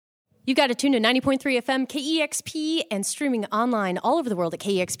You got to tune to 90.3 FM, KEXP, and streaming online all over the world at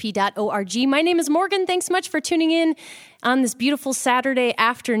kexp.org. My name is Morgan. Thanks so much for tuning in on this beautiful Saturday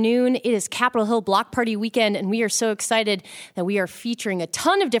afternoon. It is Capitol Hill Block Party weekend, and we are so excited that we are featuring a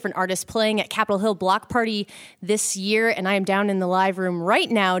ton of different artists playing at Capitol Hill Block Party this year. And I am down in the live room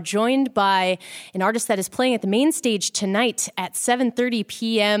right now, joined by an artist that is playing at the main stage tonight at 7:30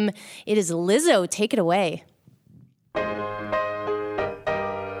 p.m. It is Lizzo. Take it away.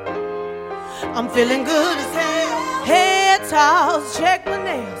 I'm feeling good as hell. Head toss, check my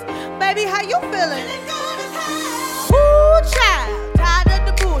nails. Baby, how you feeling? Ooh, child, tired of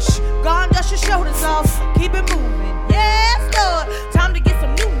the bush. Gone, dust your shoulders off. Keep it moving. Yes, Lord. Time to get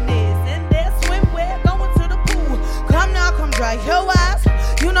some newness. In there, swimwear, going to the pool. Come now, come dry your eyes.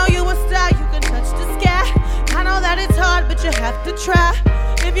 You know you a star, you can touch the sky. I know that it's hard, but you have to try.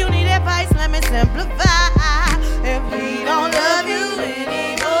 If you need advice, let me simplify. If he don't love you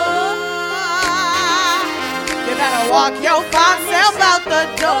anymore, you better walk your fine self out the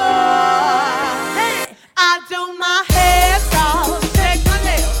door. Hey. I do my hair toss, check my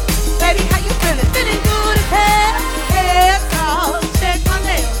nails. Baby, how you feeling? Feeling good as hell. Hair toss, check my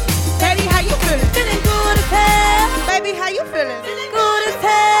nails. Baby, how you feeling? Feeling good as hell. Baby, how you feeling? Feeling good as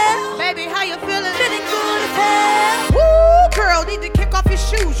hell. Baby, how you feeling? Feeling good as hell. Woo, girl, need to kick off your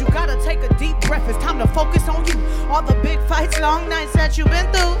shoes. You gotta take a deep breath. It's time to focus on you. All the big fights, long nights that you've been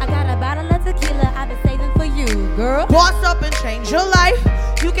through. I got a bottle of tequila I've been saving for you, girl. Boss up and change your life.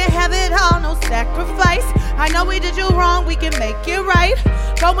 You can have it all, no sacrifice. I know we did you wrong, we can make it right.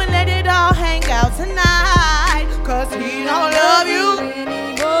 Go and let it all hang out tonight. Cause he don't love you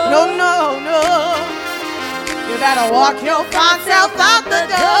anymore. No, no, no. You better walk your fine self out the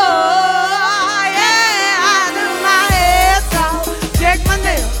door. Yeah, I do my hair toss, check my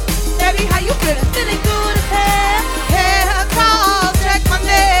nails. Baby, how you feeling? Feeling good as hell. Hair toss, check my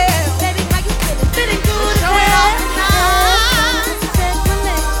nails. Baby, how you feeling? Feeling good as hell. Show it off tonight. Check my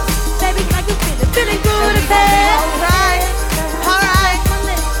nails. Baby, how you feeling? Feeling good as hell. Alright, alright,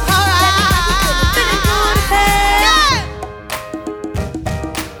 alright. Feeling good as hell.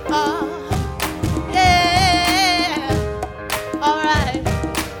 Yeah. Alright.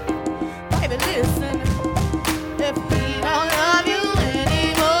 Baby, listen. If he don't love you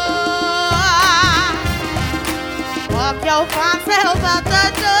anymore, walk your fine self out the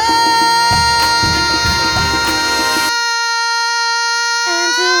door. And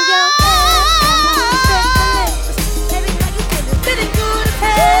do your baby, how you feeling? Feeling good as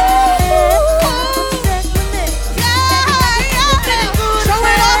hell. Check my nails. Feeling good. Show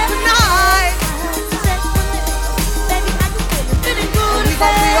it off tonight. Check my nails. Baby, how you feeling? Feeling good We as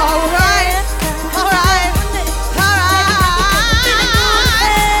gon' be hell. alright. Alright. Alright.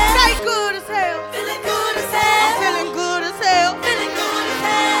 Stay good as hell. Feeling good as I'm hell. feeling good as hell. Feeling good as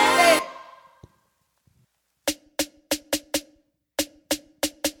hell. Hey.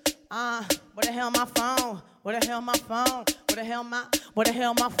 Where the hell my phone? Where the hell my phone? Where the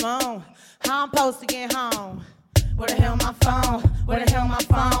hell my phone? How I'm supposed to get home? Where the hell my phone? Where the hell my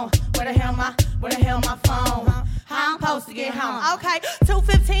phone? Where the hell my phone? How I'm supposed to get home? Okay,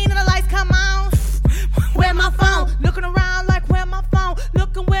 2:15 and the lights come on. Where my phone? Looking around like where my phone?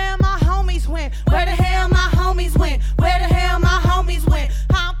 Looking where my homies went. Where the hell my homies went? Where the hell my homies went?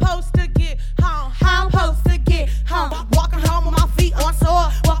 How I'm supposed to get home? How I'm supposed to get home? Walking home with my feet on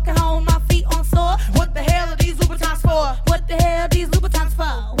sore. Walking home with my feet on sore. What the hell are these Louboutins for? What the hell these Louboutins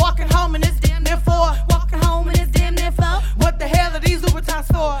for? Walking home and it's damn near 4. Walking home and it's damn near 4. What the hell are these Louboutins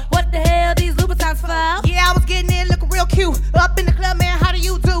for? What the hell these Louboutins for? Yeah, I was getting in looking real cute. Up in the club, man, how do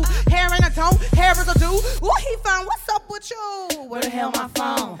you do? Hair in a tone, hair is a do. Ooh, he found, what's up with you? Where the hell my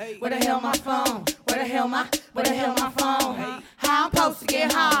phone? Where the hell my phone? Where the hell my phone? How I'm supposed to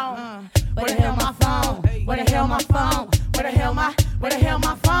get home? Where the hell my phone? Where the hell my phone? Where the hell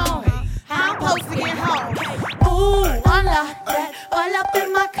my phone? How I'm supposed to get home? Ooh, unlock that, all up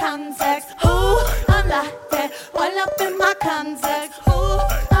in my contacts. Ooh, unlock that, all up in my contacts. Ooh,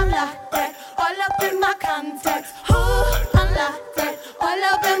 unlock that, all up in my contacts. Ooh, unlock that, all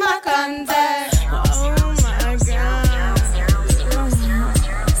up in my contacts. Oh my God.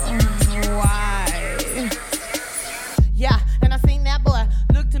 Why? Yeah, and I seen that boy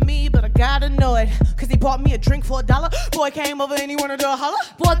look to me, but I got annoyed. Cause he bought me a drink for $1. Boy came over and he wanted to holler.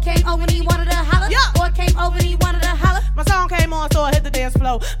 Boy came over and he wanted to holler. Yeah. Boy came over and he wanted to holler. My song came on, so I hit the dance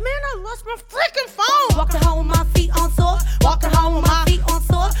floor. Man, I lost my freaking phone. Walking home with my feet on sore. Walking home with my feet on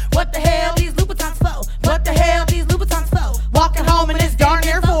sore. What the hell these Louboutins for? What the hell these Louboutins for? Walking home and it's darn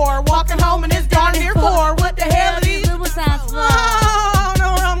near 4. Walking home and it's darn near 4. What the hell are these Louboutins for? Oh, I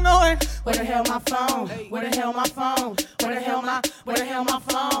know where I'm going. Where the hell my phone? Where the hell my phone? Where the hell my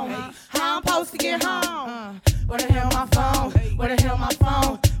phone? supposed to get home? Where the hell my phone? Where the hell my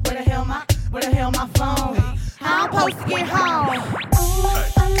phone? Where the hell my phone? How I'm supposed to get home? Ooh,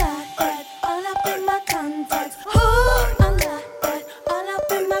 I like that, all up in my contacts. Ooh, I like that, all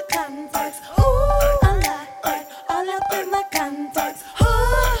up in my contacts. Ooh, I like that, all up in my contacts. Ooh,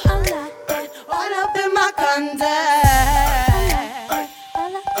 I like that, All up in my contacts.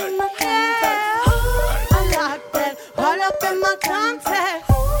 all up in my contacts. I like that. All up in my contacts.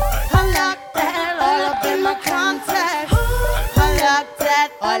 I like that. All up in my contacts. I like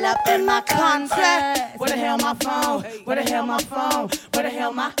that. All up in my contacts. Where the hell my phone? Where the hell my phone? Where the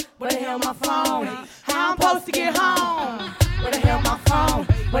hell my phone? How I'm supposed to get home? Where the hell my phone?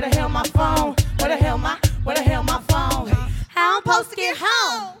 Where the hell my phone? Where the hell my phone? How I'm supposed to get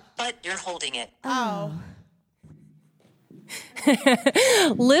home? But you're holding it. Oh.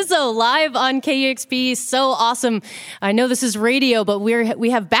 Lizzo live on KEXP, so awesome. I know this is radio, but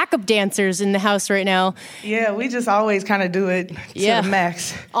we have backup dancers in the house right now. Yeah, we just always kind of do it to Yeah. the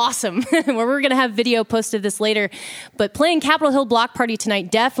max. Awesome. We're going to have video posted this later. But playing Capitol Hill Block Party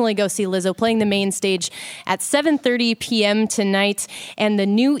tonight, definitely go see Lizzo playing the main stage at 7:30 p.m. tonight. And the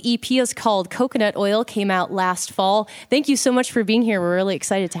new EP is called Coconut Oil, came out last fall. Thank you so much for being here. We're really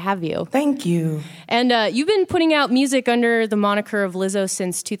excited to have you. Thank you. And you've been putting out music under the moniker of Lizzo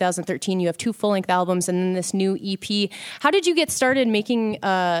since 2013. You have 2 full-length albums and then this new EP. How did you get started making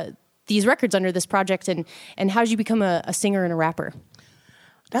these records under this project, and how did you become a singer and a rapper?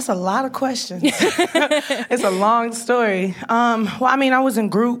 That's a lot of questions. It's a long story. Well, I mean, I was in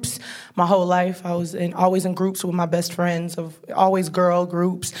groups my whole life. I was always in groups with my best friends, always girl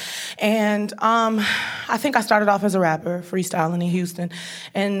groups. And I think I started off as a rapper, freestyling in Houston.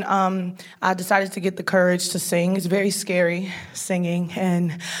 And I decided to get the courage to sing. It's very scary, singing.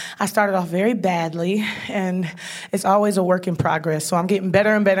 And I started off very badly. And it's always a work in progress. So I'm getting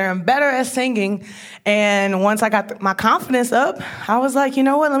better and better and better at singing. And once I got my confidence up, I was like, you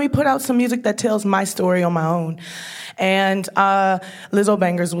know what? Let me put out some music that tells my story on my own. And Lizzo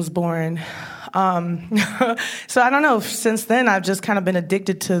Bangers was born. So I don't know. Since then, I've just kind of been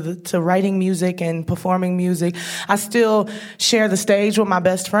addicted to writing music and performing music. I still share the stage with my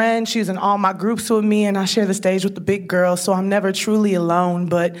best friend. She's in all my groups with me, and I share the stage with the big girls. So I'm never truly alone.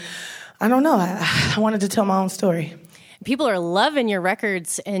 But I don't know. I wanted to tell my own story. People are loving your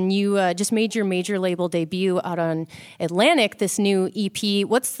records, and you just made your major label debut out on Atlantic, this new EP.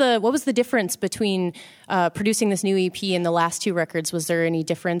 What was the difference between producing this new EP and the last 2 records? Was there any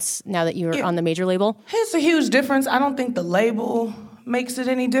difference now that you're on the major label? It's a huge difference. I don't think the label makes it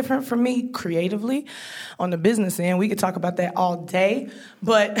any different for me creatively. On the business end, we could talk about that all day,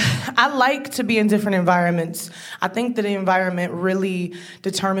 but I like to be in different environments. I think that the environment really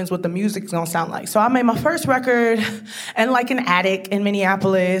determines what the music's gonna sound like. So I made my first record in like an attic in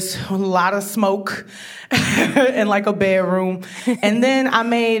Minneapolis, with a lot of smoke in like a bedroom. And then I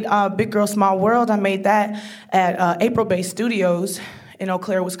made Big Girl Small World. I made that at April Bay Studios in Eau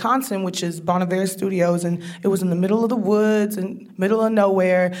Claire, Wisconsin, which is Bonavera Studios, and it was in the middle of the woods and middle of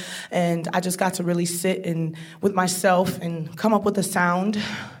nowhere, and I just got to really sit with myself and come up with a sound,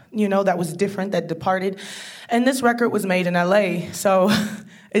 that was different, that departed. And this record was made in LA, so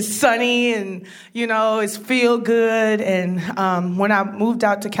it's sunny and, it's feel good. And when I moved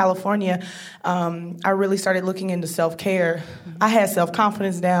out to California, I really started looking into self-care. I had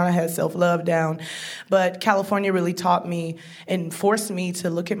self-confidence down, I had self-love down, but California really taught me and forced me to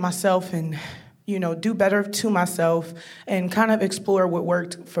look at myself and, do better to myself and kind of explore what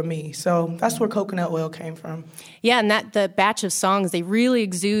worked for me. So that's where Coconut Oil came from. Yeah, and the batch of songs, they really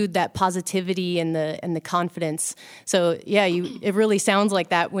exude that positivity and the confidence. So yeah, it really sounds like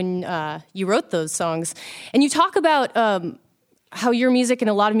that when you wrote those songs. And you talk about how your music and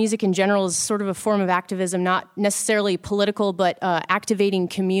a lot of music in general is sort of a form of activism, not necessarily political, but activating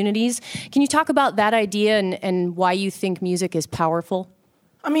communities. Can you talk about that idea and why you think music is powerful?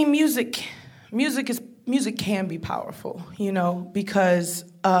 I mean, music can be powerful, because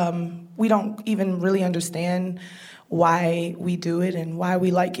we don't even really understand why we do it and why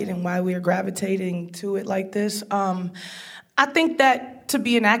we like it and why we are gravitating to it like this. I think that to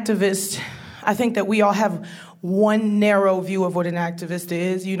be an activist, I think that we all have one narrow view of what an activist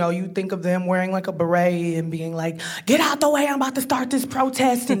is. You think of them wearing like a beret and being like, get out the way, I'm about to start this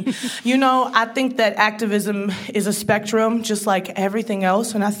protest. And, I think that activism is a spectrum just like everything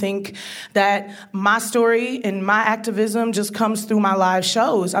else. And I think that my story and my activism just comes through my live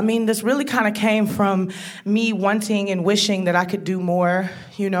shows. I mean, this really kind of came from me wanting and wishing that I could do more,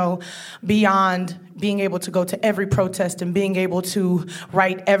 beyond being able to go to every protest and being able to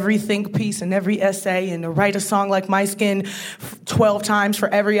write every think piece and every essay and to write a song like My Skin 12 times for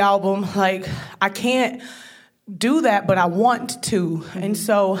every album. Like, I can't do that, but I want to. And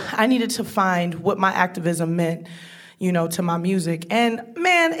so I needed to find what my activism meant, you know, to my music. And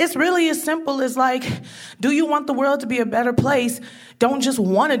man, it's really as simple as like, do you want the world to be a better place? Don't just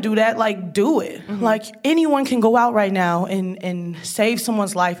want to do that, like do it. Like anyone can go out right now and save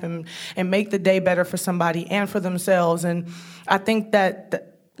someone's life and make the day better for somebody and for themselves. And I think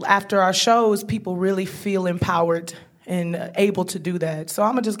that after our shows, people really feel empowered and able to do that. So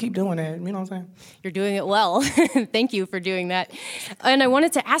I'm going to just keep doing it. You know what I'm saying? You're doing it well. Thank you for doing that. And I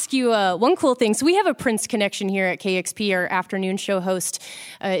wanted to ask you one cool thing. So we have a Prince connection here at KEXP. Our afternoon show host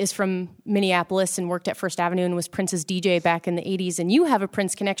is from Minneapolis and worked at First Avenue and was Prince's DJ back in the 80s. And you have a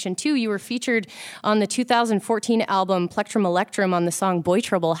Prince connection, too. You were featured on the 2014 album Plectrum Electrum on the song Boy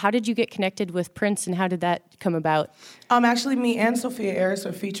Trouble. How did you get connected with Prince, and how did that come about? Actually, me and Sophia Ayres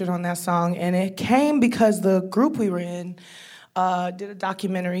are featured on that song, and it came because the group we were in did a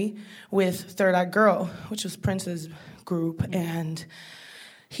documentary with Third Eye Girl, which was Prince's group, and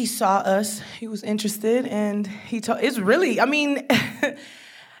he saw us, he was interested, and it's really, I mean,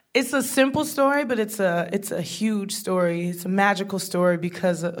 it's a simple story, but it's a huge story. It's a magical story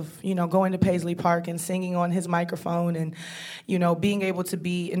because of, you know, going to Paisley Park and singing on his microphone and, you know, being able to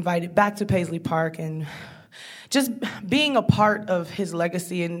be invited back to Paisley Park and just being a part of his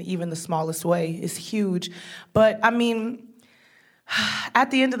legacy in even the smallest way is huge. But, I mean,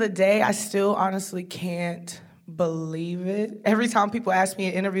 at the end of the day, I still honestly can't believe it. Every time people ask me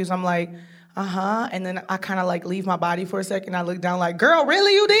in interviews, I'm like, and then I kind of like leave my body for a second. I look down like, girl,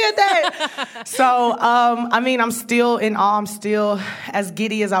 really, you did that? So, I mean, I'm still in awe. I'm still as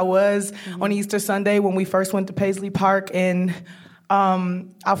giddy as I was on Easter Sunday when we first went to Paisley Park, and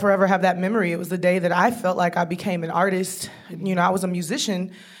I'll forever have that memory. It was the day that I felt like I became an artist. You know, I was a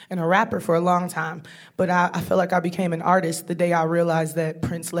musician and a rapper for a long time, but I feel like I became an artist the day I realized that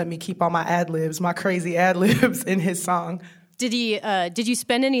Prince let me keep all my ad-libs, my crazy ad-libs in his song. Did you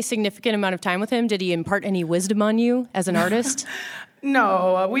spend any significant amount of time with him? Did he impart any wisdom on you as an artist?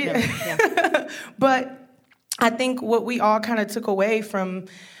 No, but I think what we all kind of took away from,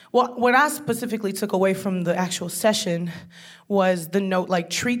 well, what I specifically took away from the actual session was the note, like,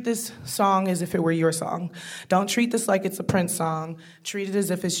 treat this song as if it were your song. Don't treat this like it's a Prince song. Treat it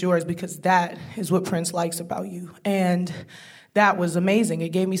as if it's yours, because that is what Prince likes about you. And that was amazing.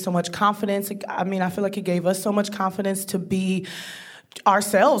 It gave me so much confidence. I feel like it gave us so much confidence to be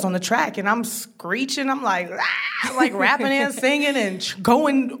ourselves on the track. And I'm screeching. I'm like rapping and singing and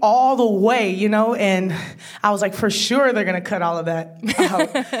going all the way, you know. And I was like, for sure they're going to cut all of that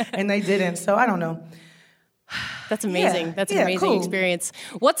out. And they didn't. So I don't know. That's amazing. Yeah, That's an amazing cool. experience.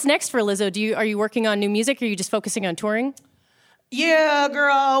 What's next for Lizzo? Are you working on new music, or are you just focusing on touring? Yeah,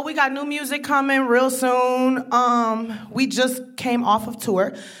 girl, we got new music coming real soon. We just came off of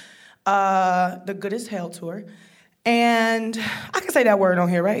tour, the Good as Hell tour. And I can say that word on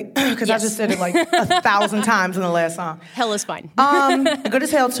here, right? Because Yes. I just said it like 1,000 times in the last song. Hell is fine. The Good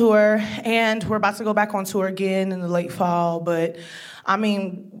as Hell tour, and we're about to go back on tour again in the late fall. But, I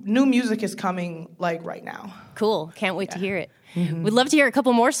mean, new music is coming, like, right now. Cool. Can't wait to hear it. We'd love to hear a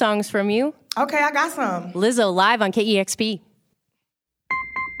couple more songs from you. Okay, I got some. Lizzo live on KEXP.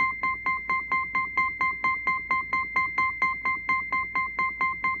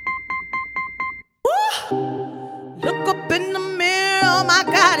 Look up in the mirror, oh my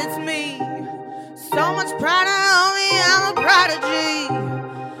God, it's me. So much pride on me, I'm a prodigy.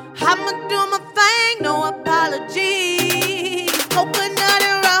 I'ma do my thing, no apology. Coconut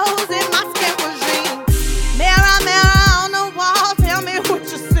and rose in my skin regime. Mirror, mirror on the wall, tell me what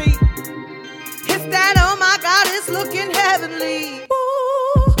you see. It's that, oh my God, it's looking heavenly.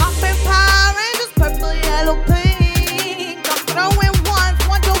 Ooh, poppin' Power Rangers, purple, yellow, pink. I'm throwing ones,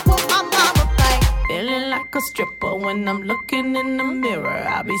 wonder what my mama think. Feeling like a stripper when I'm looking in the mirror.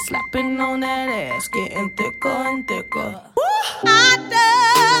 I be slapping on that ass, getting thicker and thicker. I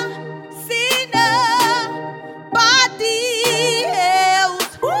done seen her body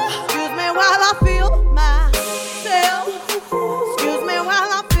else. Excuse me while I feel myself. Excuse me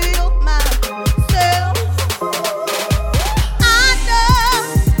while I feel myself. I done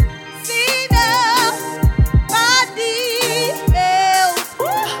seen her body else.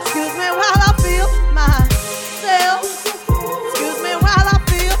 Excuse me while I feel myself. Excuse me while I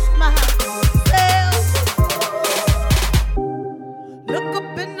feel myself. Look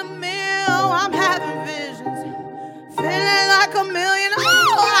up in the mirror.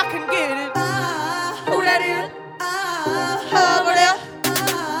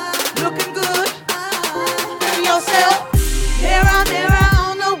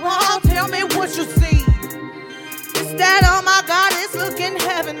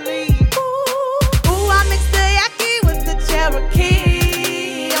 leave. Ooh, I mix the Yaki with the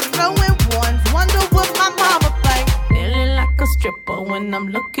Cherokee. I'm throwing ones, wonder what my mama think. Feeling like a stripper when I'm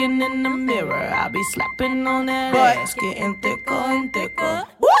looking in the mirror. I be slapping on that ass, getting thicker and thicker.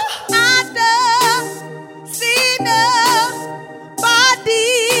 I done seen the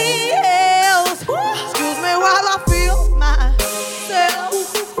body else. Excuse me while I feel myself.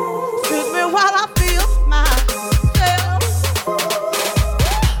 Excuse me while I feel myself.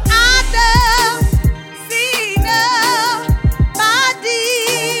 I done seen the body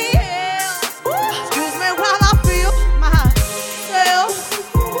else. Excuse me while I feel myself.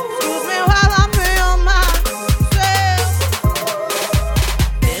 Excuse me while I feel myself.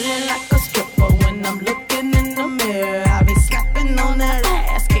 Feeling like a stripper when I'm looking in the mirror. I be slapping on that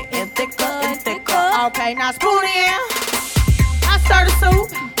ass, getting thicker and thicker. Okay, now spoon in. I stir the soup.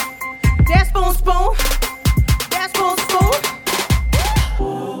 That spoon, spoon. That spoon, spoon.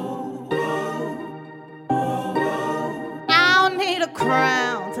 I don't need a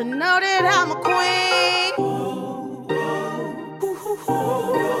crown to know that I'm a queen.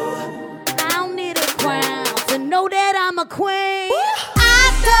 I don't need a crown to know that I'm a queen.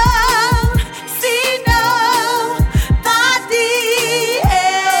 I don't see nobody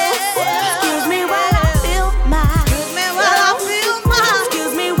else. Excuse me while I feel my. Excuse me while I feel my.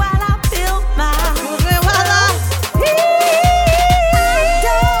 Excuse me while I feel my. Excuse me while I. I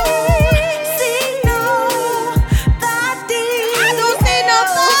don't see nobody. I don't see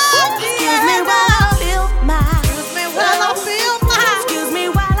nobody. Excuse me while I feel my. Excuse me while I feel my. Excuse me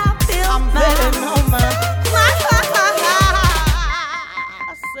while I feel my. I'm betting on my.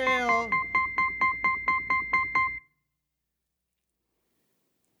 Myself.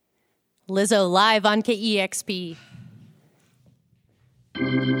 Lizzo live on KEXP.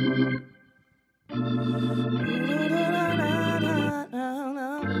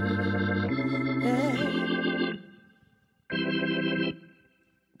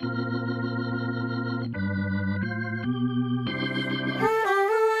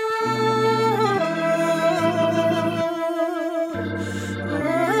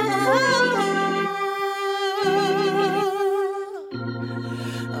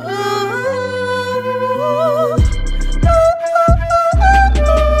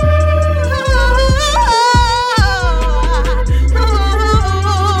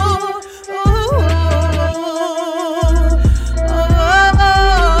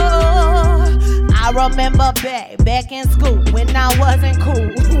 I remember back in school when I wasn't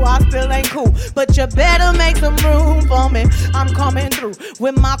cool. I still ain't cool, but you better make some room for me. I'm coming through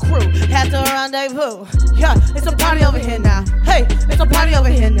with my crew. Had to rendezvous. Yeah, it's a party over here now. Hey, it's a party over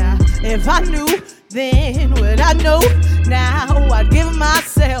here now. If I knew then what I know now, I'd give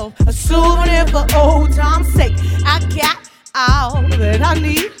myself a souvenir for old time's sake. I got all that I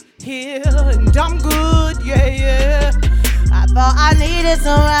need here, and I'm good, yeah, yeah. I thought I needed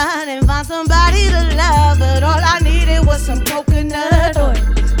someone and find somebody to love, but all I needed was some coconut oil.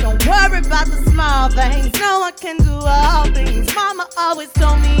 Don't worry about the small things, no one can do all things. Mama always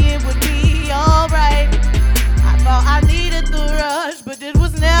told me it would be alright. I thought I needed the rush, but it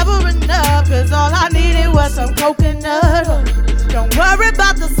was never enough, cause all I needed was some coconut oil. Don't worry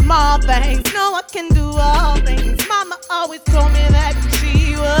about the small things, no one can do all things. Mama always told me that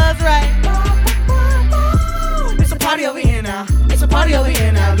she was right. It's a party over here now. It's a party over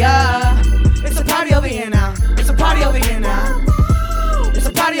here now, yeah. It's a party over here now. It's a party over here now. It's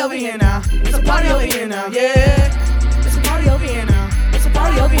a party over here now. It's a party over here now, yeah. It's a party over here now. It's a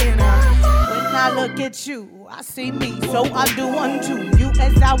party over here now. When I look at you, I see me, so I do unto you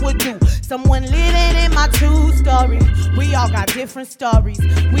as I would do. Someone living in my two-story. We all got different stories.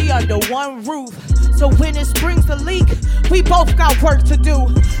 We under one roof, so when it springs a leak, we both got work to do.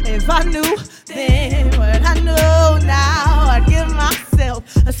 If I knew then what I know now, I'd give myself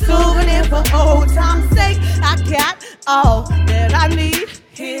a souvenir for old time's sake. I got all that I need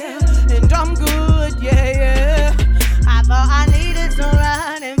here, and I'm good, yeah, yeah. I thought I needed to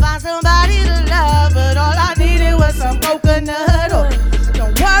run and find somebody to love, but all I needed was some coconut oil.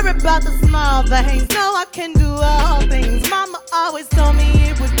 Don't worry about the small things, no, I can do all things. Mama always told me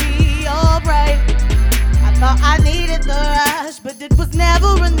it would be alright. I thought I needed the rush, but it was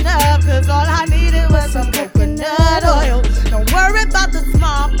never enough, cause all I needed was some coconut oil. Don't worry about the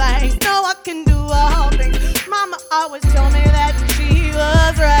small things, no, I can do all things. Mama always told me that she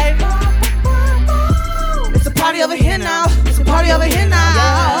was right. It's a party over here now. It's a party over here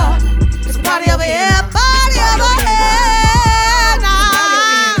now. It's a party over here. Party over here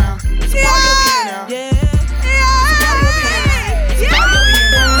now. Yeah. Yeah. Yeah.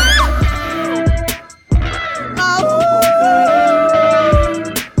 Oh.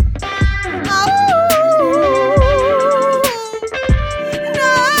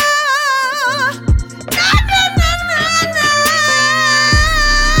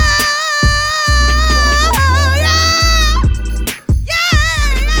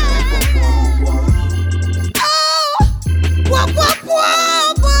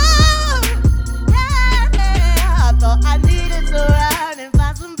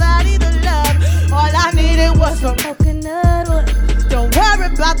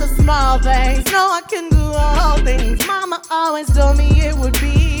 the small things. No, I can do all things. Mama always told me it would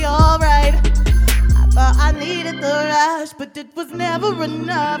be alright. I thought I needed the rush, but it was never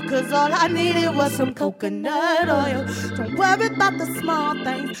enough, 'cause all I needed was some coconut oil. Don't worry about the small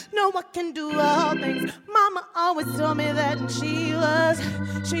things. No, I can do all things. Mama always told me that, and she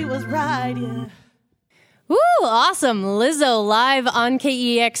was right, yeah. Woo, awesome. Lizzo live on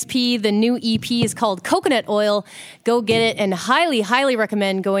KEXP. The new EP is called Coconut Oil. Go get it, and highly, highly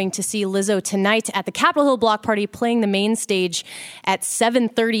recommend going to see Lizzo tonight at the Capitol Hill Block Party, playing the main stage at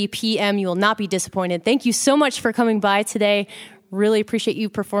 7:30 p.m. You will not be disappointed. Thank you so much for coming by today. Really appreciate you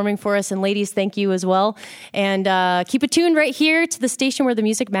performing for us. And ladies, thank you as well. And keep it tuned right here to the station where the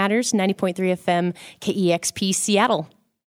music matters, 90.3 FM, KEXP Seattle.